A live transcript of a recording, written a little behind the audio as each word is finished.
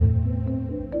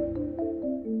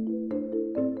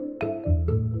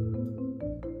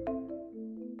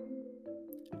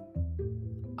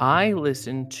I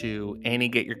listen to Annie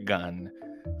Get Your Gun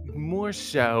more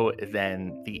so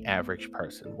than the average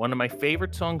person. One of my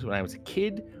favorite songs when I was a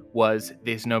kid was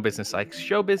There's No Business Like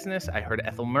Show Business. I heard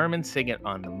Ethel Merman sing it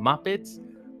on the Muppets.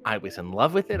 I was in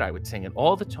love with it. I would sing it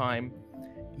all the time.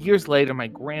 Years later, my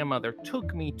grandmother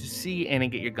took me to see Annie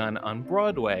Get Your Gun on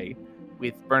Broadway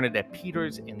with Bernadette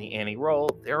Peters in the Annie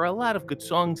role. There are a lot of good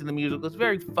songs in the musical. It's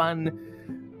very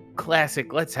fun,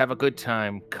 classic, let's have a good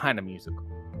time kind of musical.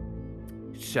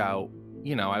 So,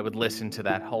 I would listen to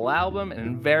that whole album, and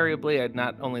invariably, I'd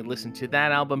not only listen to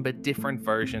that album, but different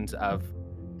versions of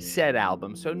said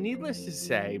album. So, needless to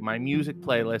say, my music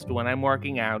playlist when I'm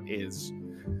working out is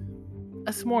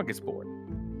a smorgasbord.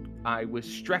 I was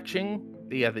stretching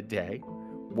the other day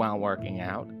while working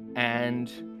out,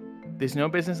 and There's No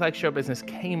Business Like Show Business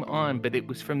came on, but it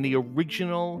was from the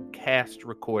original cast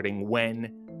recording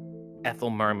when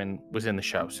Ethel Merman was in the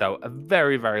show. So, a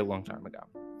very, very long time ago.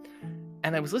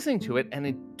 And I was listening to it, and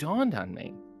it dawned on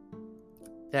me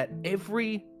that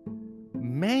every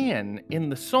man in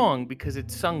the song, because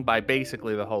it's sung by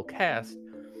basically the whole cast,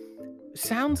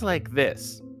 sounds like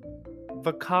this.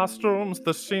 The costumes,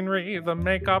 the scenery, the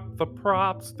makeup, the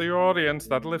props, the audience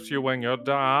that lifts you when you're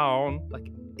down. Like,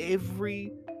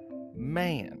 every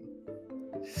man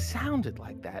sounded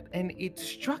like that. And it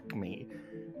struck me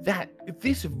that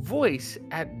this voice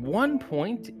at one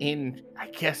point in, I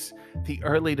guess, the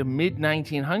early to mid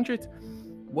 1900s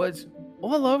was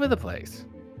all over the place.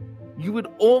 You would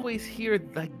always hear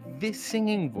like this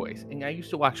singing voice. And I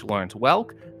used to watch Lawrence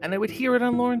Welk, and I would hear it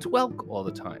on Lawrence Welk all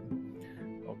the time.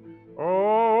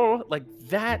 Oh, like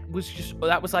that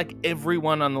was like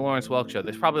everyone on the Lawrence Welk show.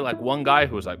 There's probably like one guy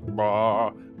who was like, bah,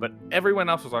 but everyone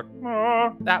else was like,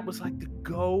 bah. That was like the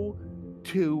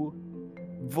go-to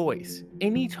voice.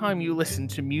 Anytime you listen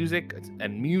to music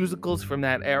and musicals from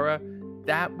that era,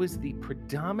 that was the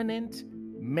predominant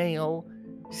male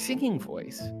singing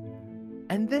voice.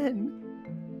 And then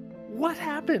what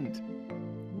happened?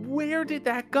 Where did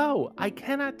that go? I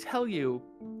cannot tell you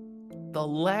the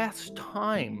last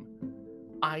time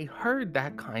I heard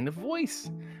that kind of voice.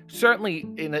 Certainly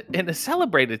in a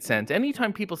celebrated sense.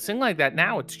 Anytime people sing like that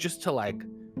now, it's just to like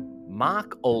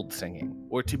mock old singing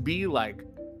or to be like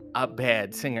a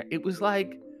bad singer. It was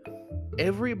like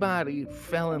everybody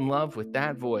fell in love with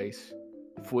that voice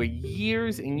for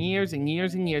years and years and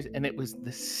years and years, and it was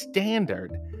the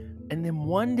standard. And then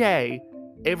one day,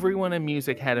 everyone in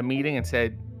music had a meeting and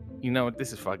said,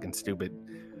 this is fucking stupid.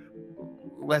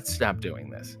 Let's stop doing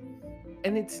this.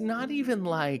 And it's not even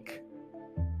like,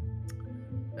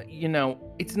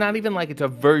 it's a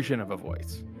version of a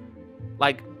voice.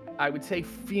 Like, I would say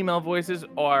female voices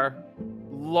are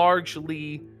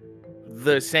largely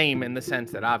the same in the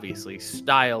sense that obviously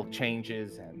style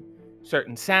changes and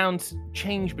certain sounds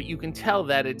change, but you can tell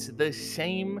that it's the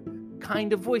same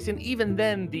kind of voice. And even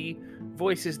then, the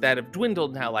voices that have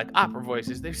dwindled now, like opera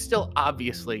voices, they're still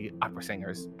obviously opera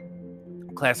singers,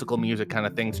 classical music kind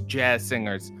of things, jazz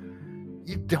singers.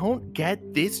 You don't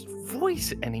get this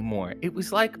voice anymore. It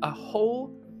was like a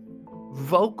whole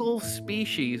vocal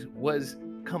species was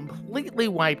completely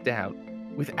wiped out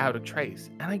without a trace.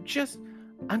 And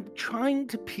I'm trying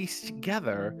to piece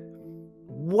together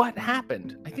what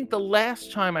happened. I think the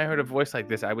last time I heard a voice like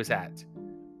this, I was at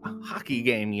a hockey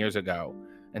game years ago,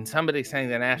 and somebody sang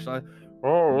the national,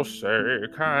 "Oh, say,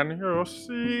 can you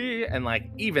see?" And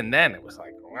like, even then it was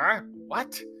like,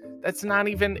 what?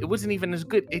 It wasn't even as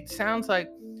good. It sounds like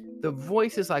the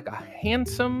voice is like a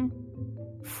handsome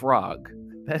frog.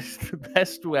 That's the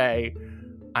best way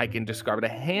I can describe it. A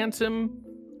handsome,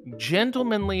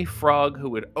 gentlemanly frog who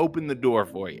would open the door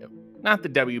for you. Not the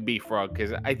WB frog,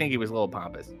 because I think he was a little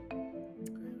pompous.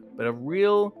 But a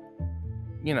real,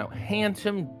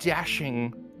 handsome,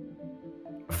 dashing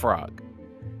frog.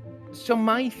 So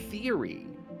my theory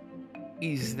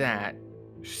is that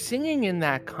singing in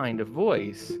that kind of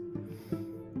voice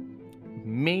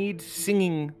made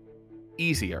singing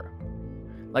easier.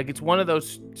 Like, it's one of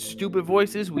those stupid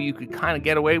voices where you could kind of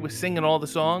get away with singing all the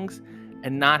songs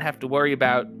and not have to worry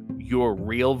about your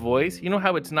real voice. You know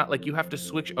how it's not like you have to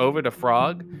switch over to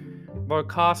frog? The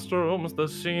costumes, the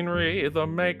scenery, the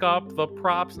makeup, the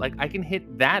props. Like, I can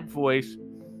hit that voice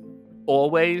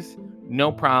always,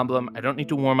 no problem. I don't need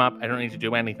to warm up. I don't need to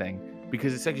do anything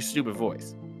because it's such a stupid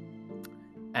voice.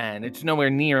 And it's nowhere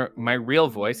near my real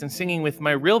voice. And singing with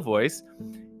my real voice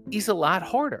is a lot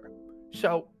harder.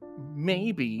 So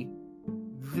maybe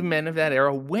the men of that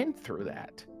era went through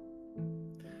that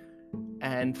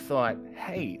and thought,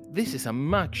 hey, this is a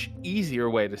much easier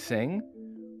way to sing.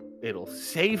 It'll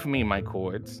save me my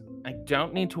chords. I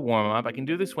don't need to warm up. I can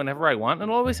do this whenever I want, and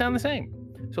it'll always sound the same.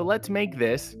 So let's make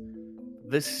this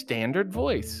the standard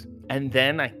voice. And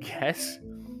then I guess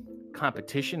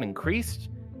competition increased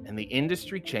and the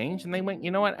industry changed, and they went,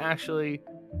 you know what, actually,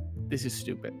 this is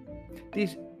stupid.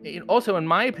 Also, in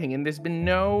my opinion, there's been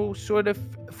no sort of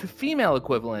female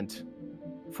equivalent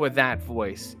for that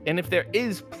voice. And if there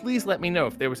is, please let me know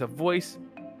if there was a voice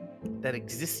that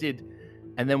existed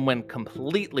and then went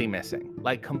completely missing.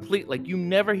 Like you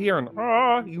never hear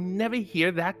you never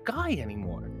hear that guy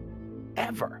anymore.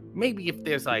 Ever. Maybe if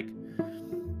there's like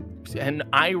an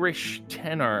Irish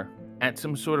tenor at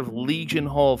some sort of Legion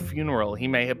Hall funeral, he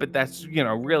may have, but that's,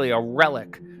 really a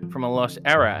relic from a lost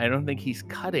era. I don't think he's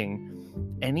cutting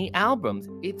any albums.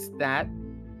 It's that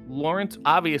Lawrence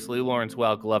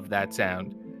Welk loved that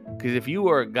sound. Because if you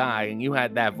were a guy and you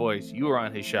had that voice, you were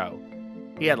on his show.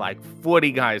 He had like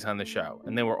 40 guys on the show,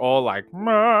 and they were all like,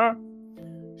 "Mah."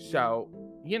 So,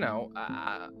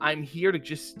 I'm here to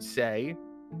just say,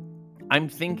 I'm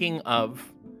thinking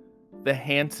of the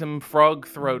handsome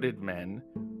frog-throated men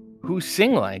who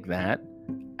sing like that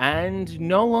and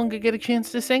no longer get a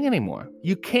chance to sing anymore.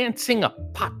 You can't sing a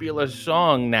popular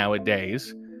song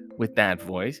nowadays with that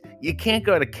voice. You can't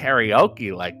go to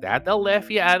karaoke like that. They'll laugh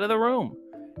you out of the room.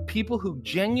 People who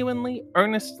genuinely,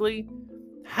 earnestly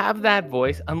have that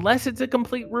voice, unless it's a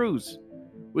complete ruse,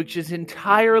 which is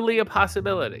entirely a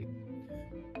possibility,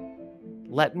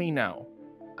 let me know.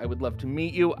 I would love to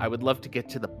meet you. I would love to get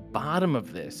to the bottom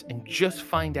of this and just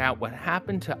find out what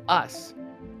happened to us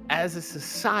as a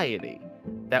society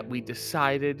that we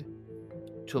decided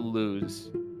to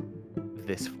lose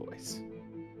this voice.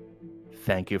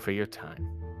 Thank you for your time.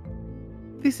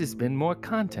 This has been more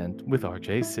content with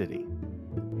RJ City.